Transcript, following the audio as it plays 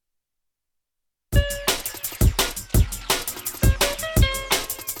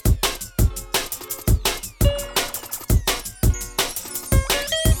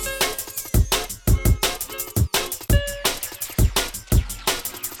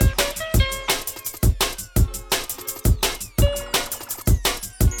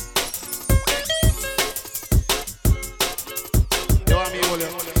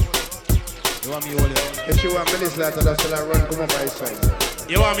want minutes later, that's till I run, come on by side.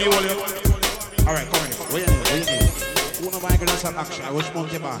 You want me, hold you? Alright, come here. What you need? Who am I gonna some action? I wish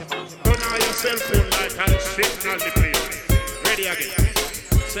monkey man. Turn on your cell phone light and signal the place. Ready again.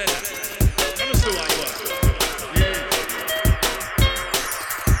 Say that. Come see what I want.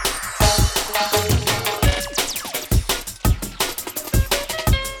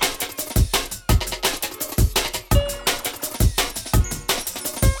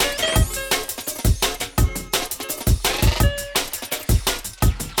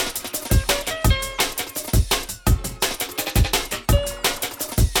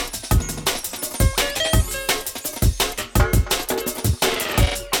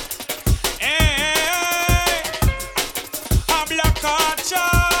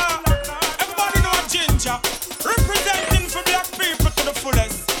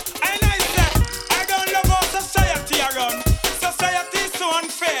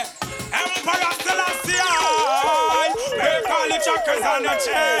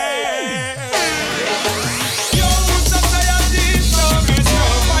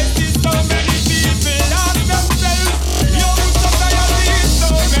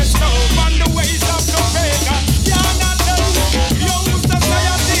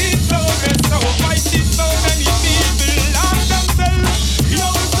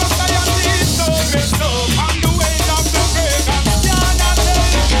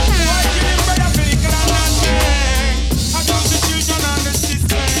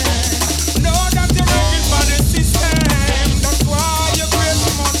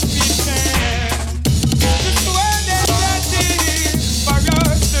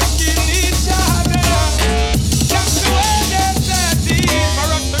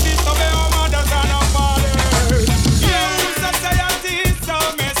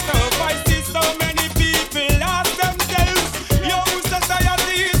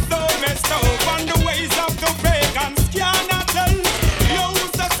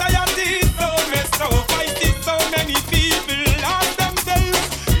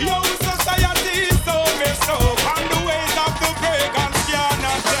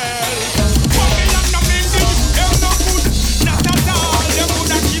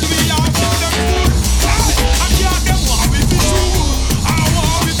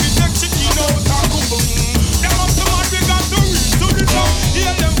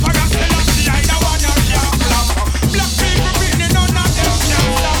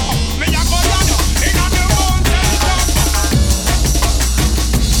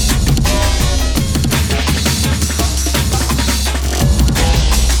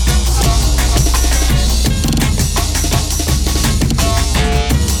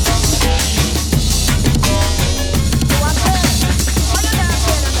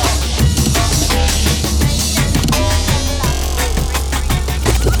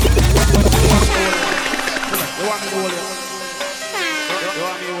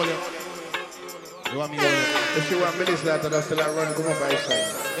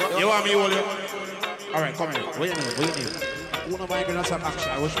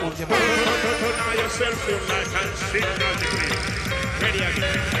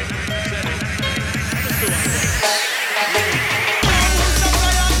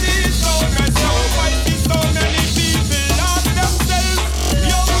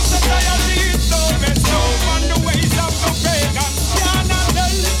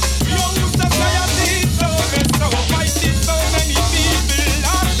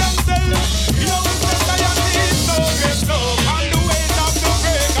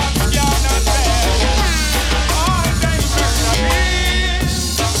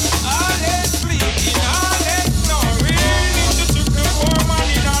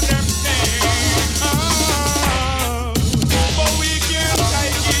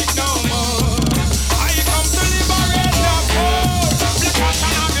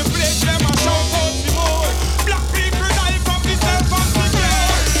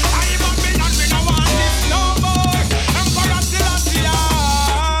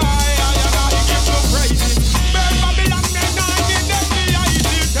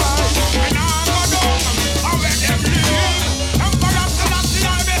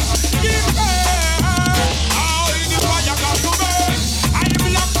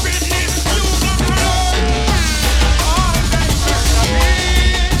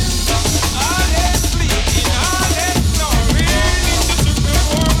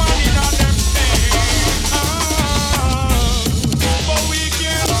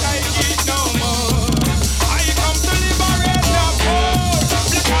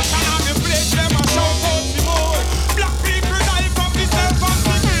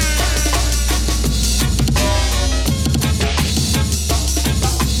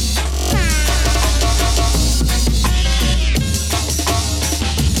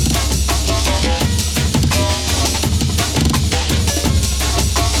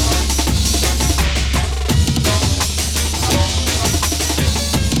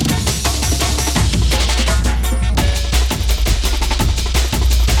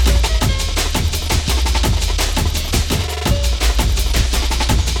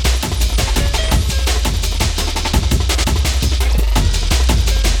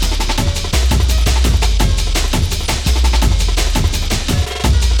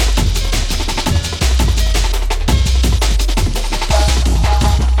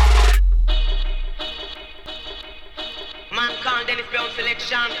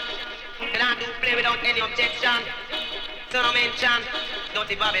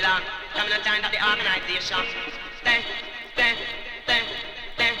 dirty Babylon. Coming and join up the organization. Stay.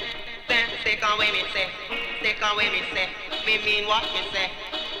 Take away me say. Take away me say. Me mean what me say.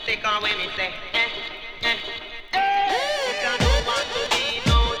 Take away me say. I don't want to be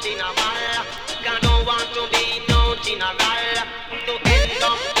no general. I don't want to be no general. To end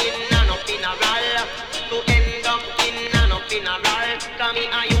up in no funeral. To end up in no funeral. Come me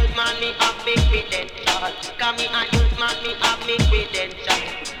a youth man, me have big credential. Come me a youth man, me have big credential.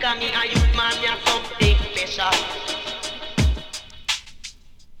 Come me a youth man, me have something special.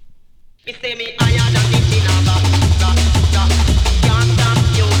 Me say me higher than the Chinaba. Can't stop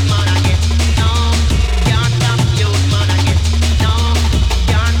youth man again. No, can't stop youth man again. No,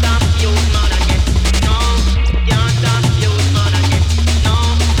 can't stop youth man again. No, can't stop youth man again. No,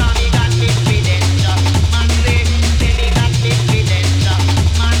 'cause me got big credential. Man say me got big credential.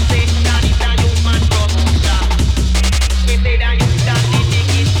 Man say that it's a youth man promotion. Me say that you got the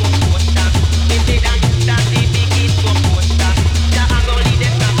biggest promotion. Me say that you got the biggest promotion. That I go lead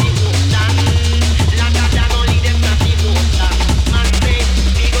them from the ocean. Like a dog go lead them from the ocean. Man say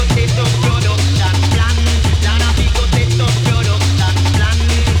we go set up production plan. Lana we go set up production plan.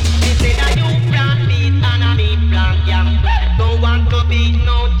 Me say that you plant beat and I me plant yam. Don't want to be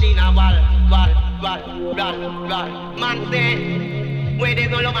no China wall. Man say where there's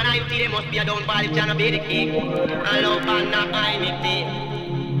no love and I see there must be a downfall. If John be the king and love and not I me king.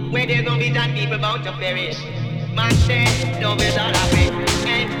 Where there's no vision, people bound to perish. Man say, don't be all of it.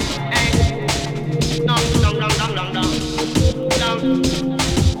 Hey. Down.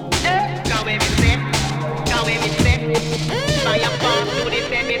 Come with me say. By your path to the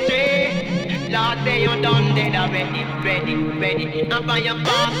cemetery. Lord say you done dead already. Ready. And by your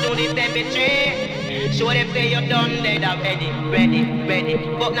path to the cemetery. Show them say you done dead already. Ready.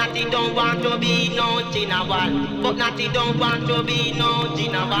 But Natty don't want to be no Gina Wall. But Natty don't want to be no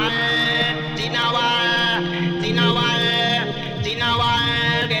Gina Wall. Gina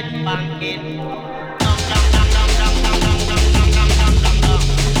Wall get funkin'. Don't want to be no.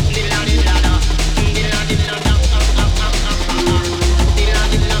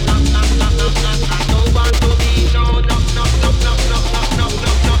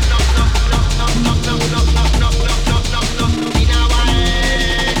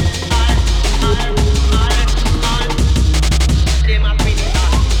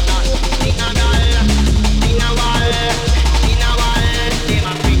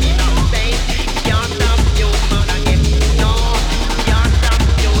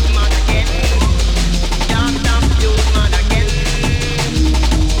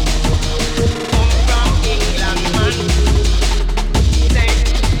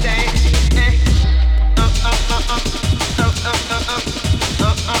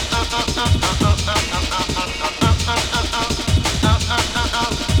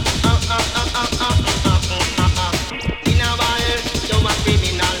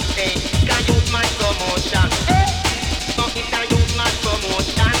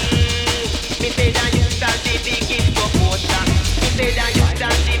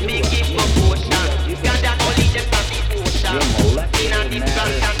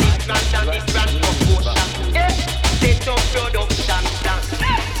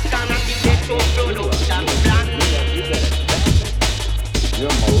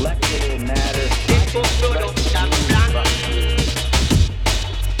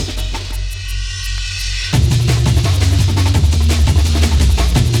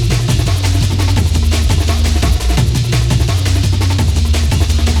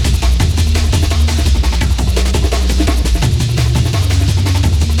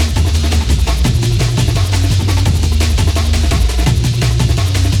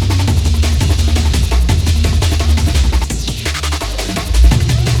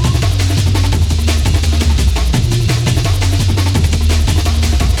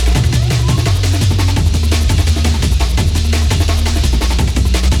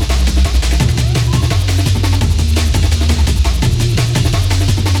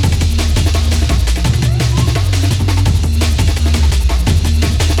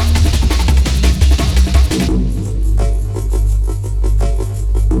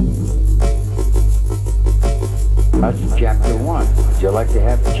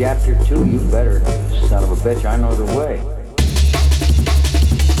 Chapter 2, you better, son of a bitch, I know the way.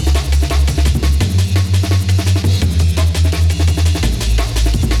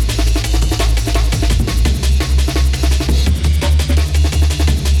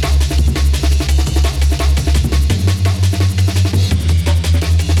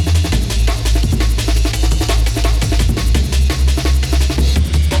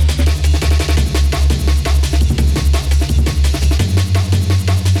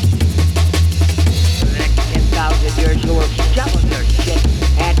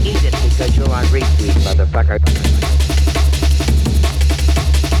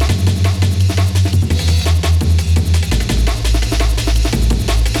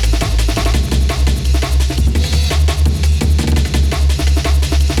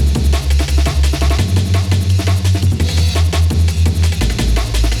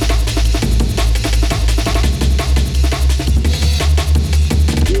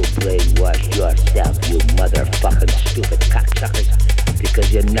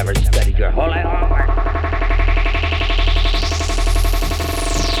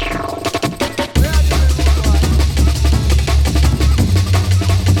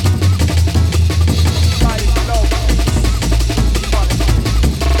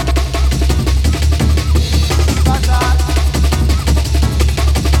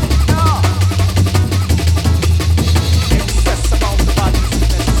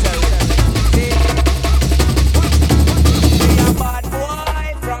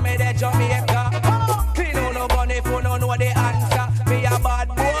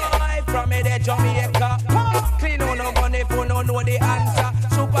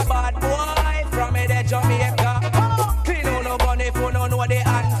 Super bad boy from me the Jamaica. Clean on no gun if you don't know the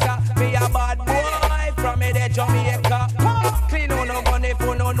answer. Me a bad boy from me the Jamaica. Clean on no gun if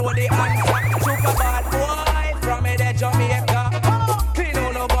you don't know the answer. Super bad boy from me the Jamaica. Clean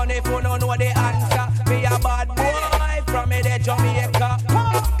on no gun if you don't know the answer. Me a bad boy from me the Jamaica.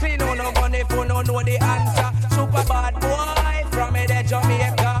 Clean on no gun if you don't know the answer. Super bad boy from me the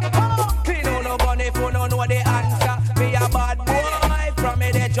Jamaica. Clean on no gun if you don't know the answer. Me a bad boy from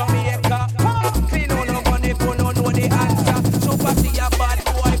me the Jamaica. Clean on no gun if you don't know the answer. Super see a bad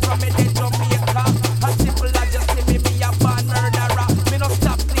boy from me the Jamaica. As simple as just see me a bad murderer. Me no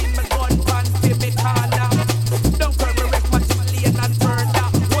stop clean my gun pan fi me corner. Don't turn me wreck my lane and further.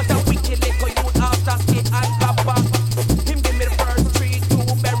 Was a wicked little youth after skate and copper. Him give me the first 3-2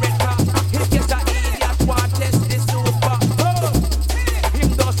 Beretta. Him gets a idiot want test the super. Him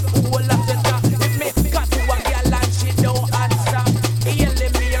does all of the time. If me got to a girl and she don't answer, he yell me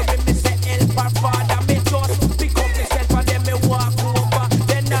when me say help her father. Me just pick up myself and then me walk over.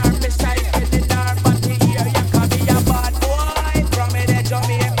 Then her me cycle in her body here. You can be a bad boy from me the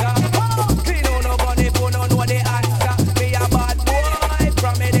Jamaica. Clean on no gun if you don't know the answer. Be a bad boy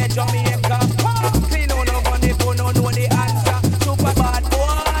from me the Jamaica. Clean on no gun if you don't know the answer. Super bad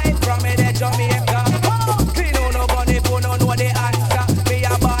boy from me the Jamaica. Clean on no gun if you don't know the answer. Be a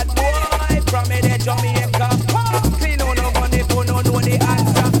bad boy from me the Jamaica. Clean on no gun if you don't know the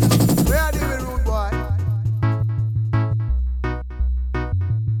answer. Where are you, rude boy?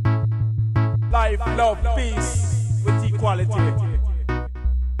 Life, love, peace with equality.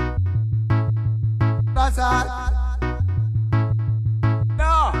 That's all.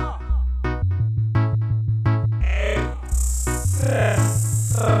 No.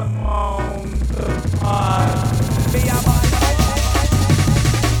 Be a bad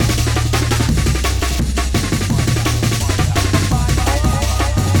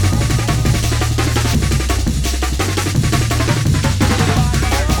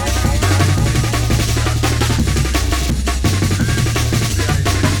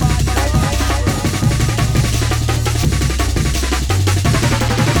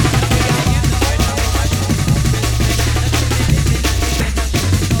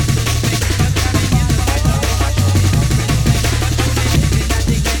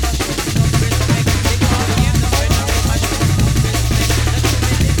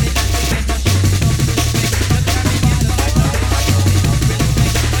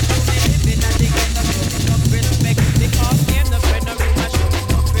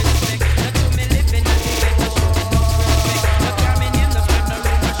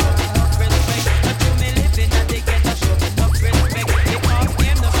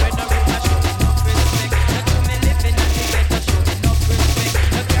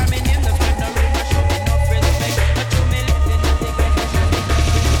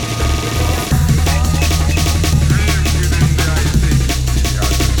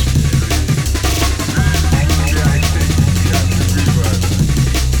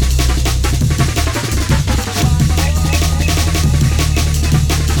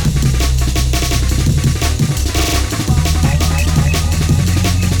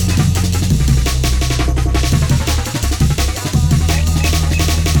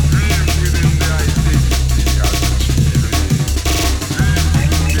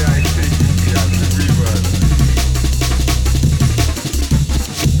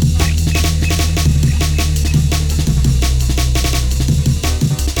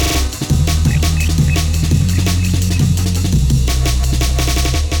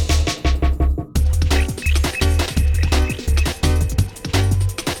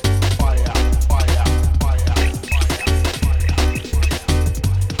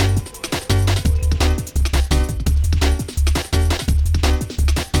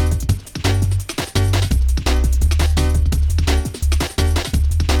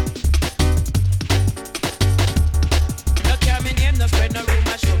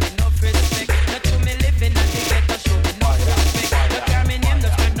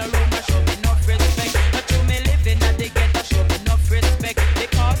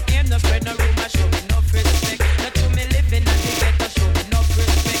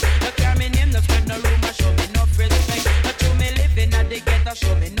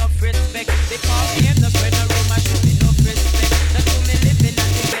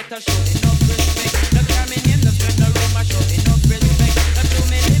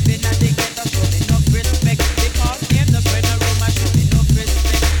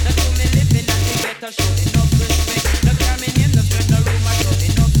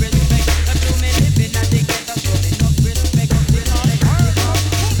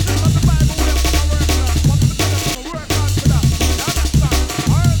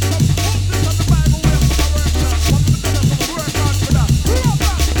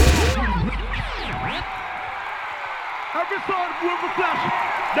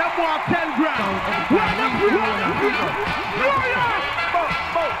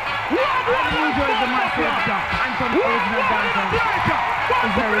from original dancers.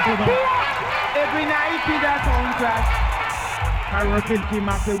 It's very good. Every night is a sound clash. I work with him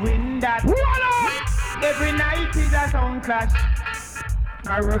have to win that. Every night is a sound clash.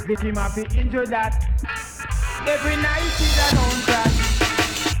 I work with him have to injure that. Every night is a sound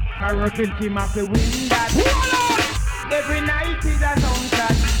clash. I work with him have to win that. Every night is a sound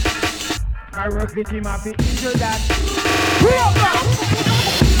clash. I work with him have to injure that.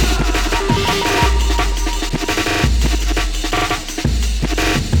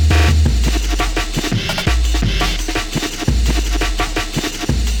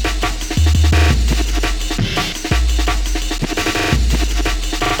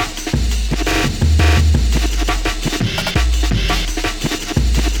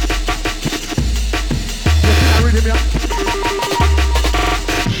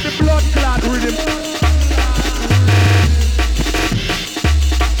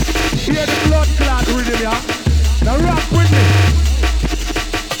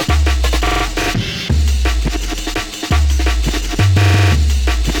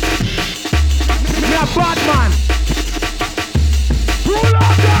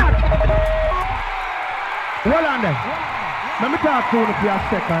 For a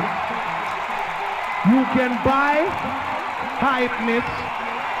second, you can buy hypeness,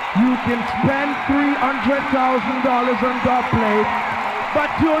 you can spend $300,000 on top plate, but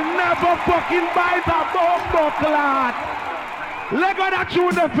you'll never fucking buy the Bobo clot. Let go that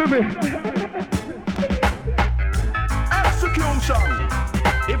tune up for me. Execution.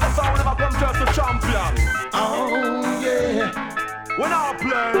 If a sound never come to the champion. Oh yeah. When I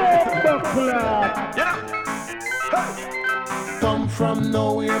play Bobo clot. Yeah. Hey. Come from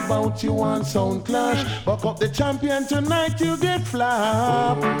nowhere about you on sound clash. Buck up the champion tonight, you get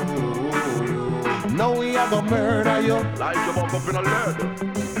flop. Now we have a murder you. Like you buck up in a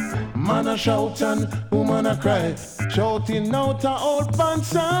lead. Man a shout and woman a cry. Shouting out a old band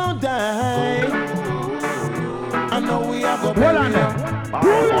sound die. I know we have a murder.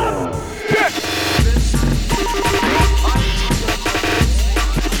 Pull on.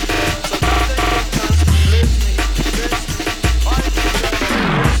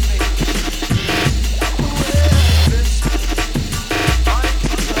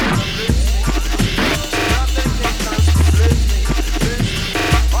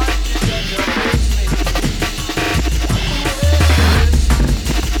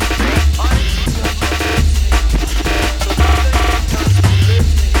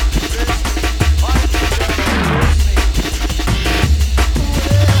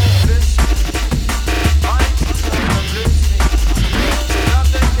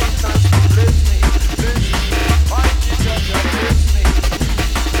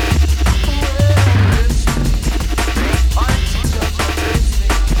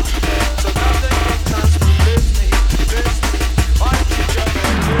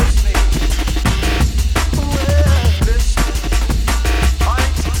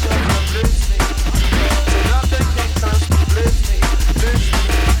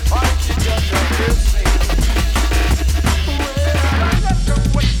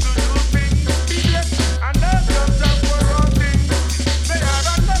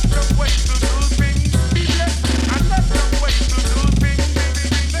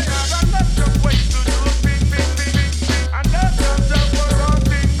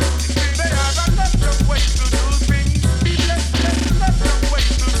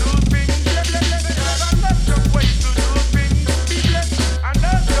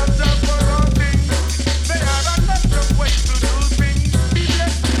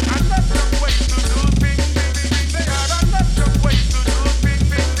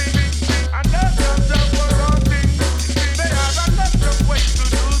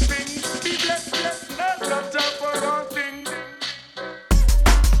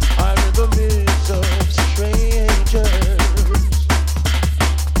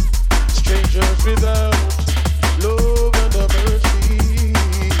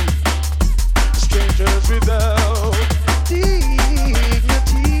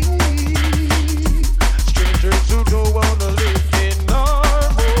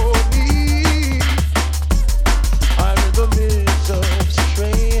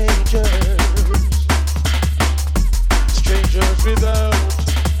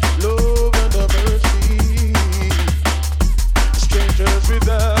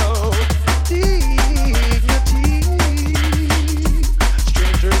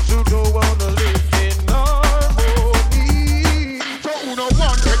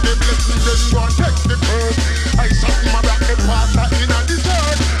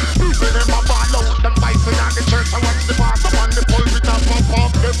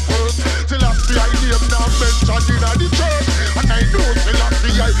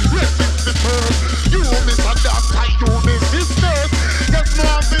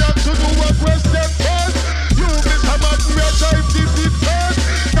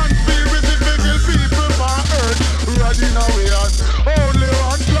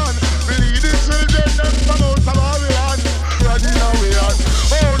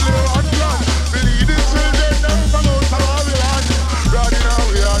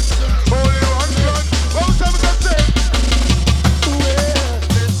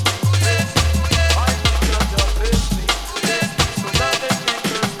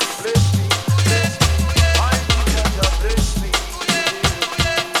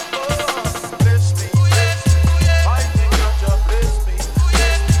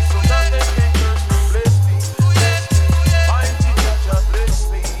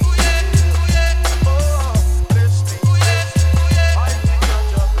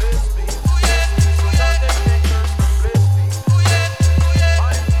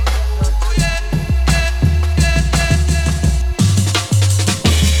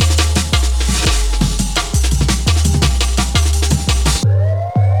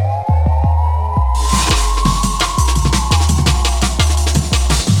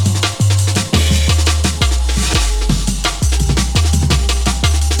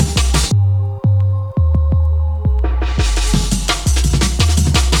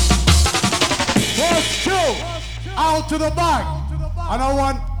 out to the back. And I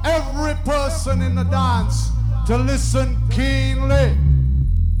want every person in the dance to listen keenly.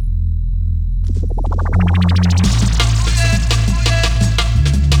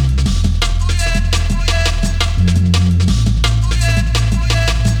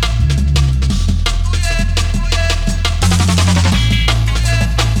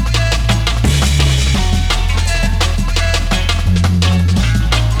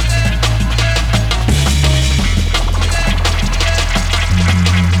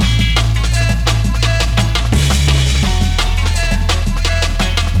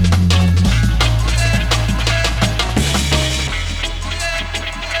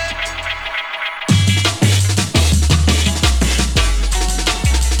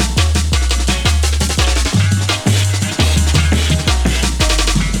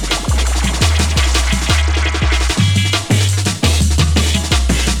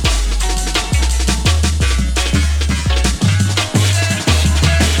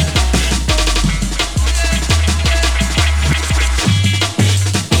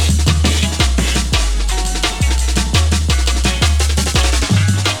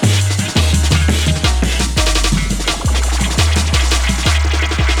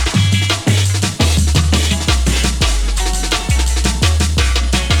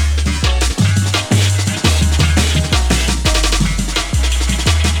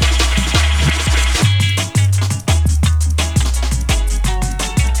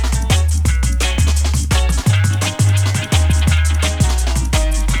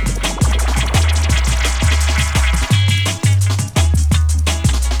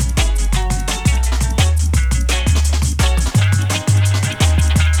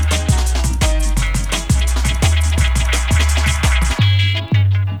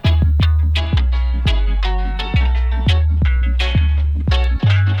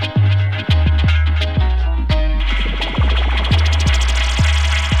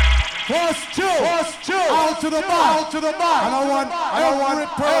 To the back. And I want every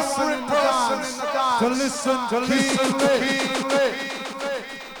person in the dance to listen keenly.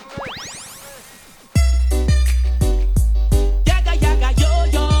 Yaga yaga yo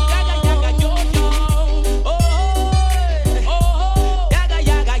yo, yaga yaga yo yo, oh oh, yaga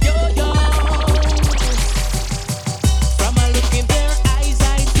yaga yo yo. From a look in their eyes, I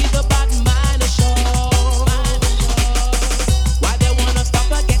see the bad man show. Why they wanna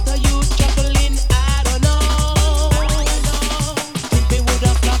stop or get a youth juggling? I don't know. Think me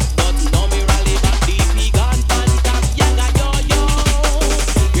woulda flop, but no me rally back deep. He gone fan top, yaga yo yo.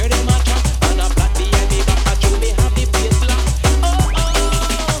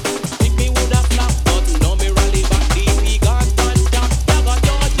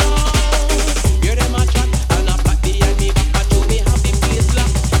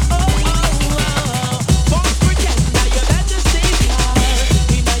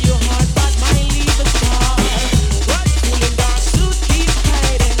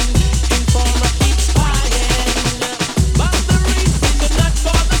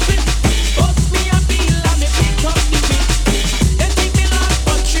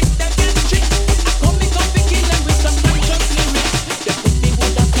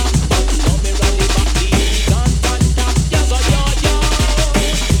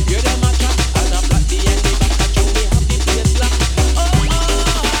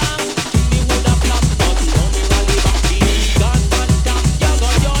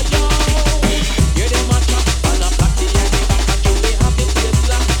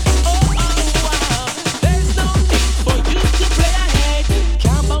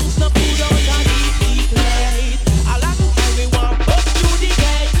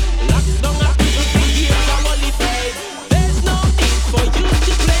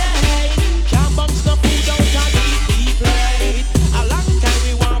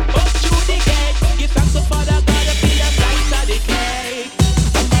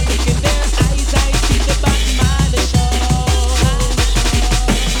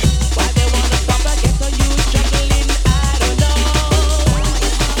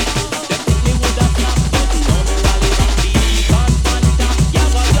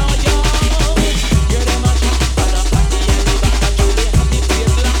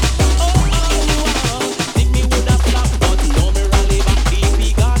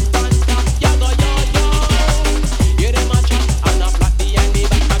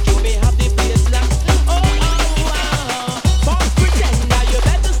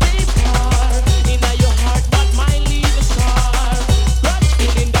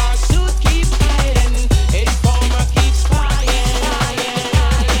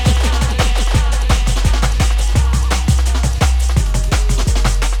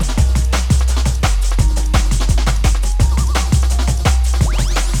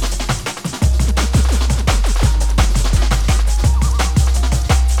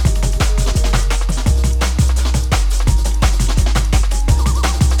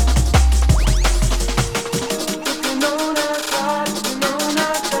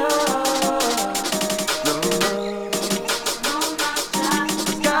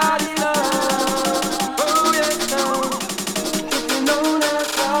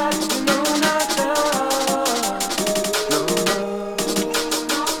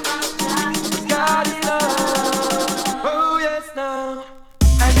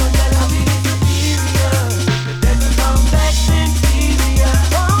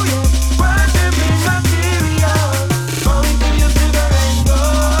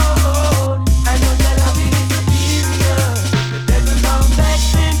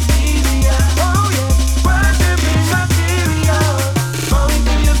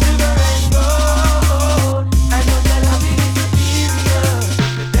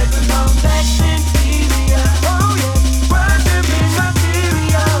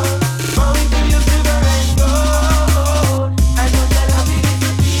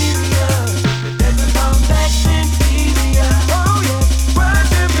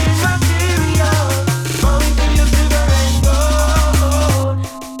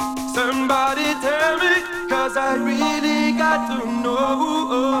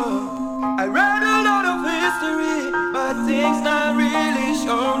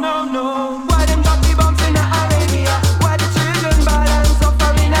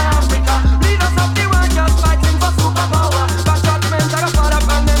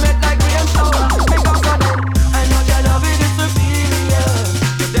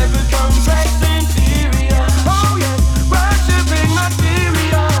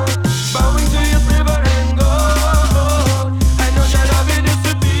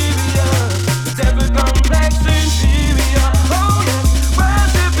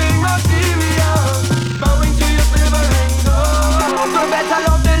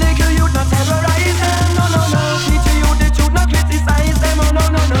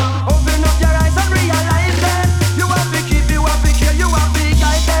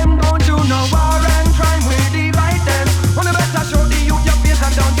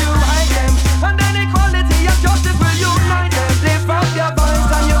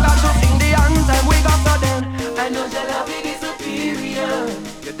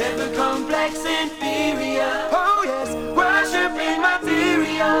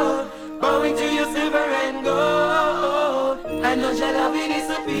 Angel loving is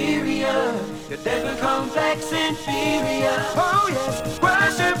superior. The devil complex inferior. Oh yes,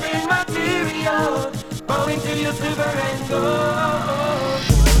 worshiping material. Bowing to your silver and gold.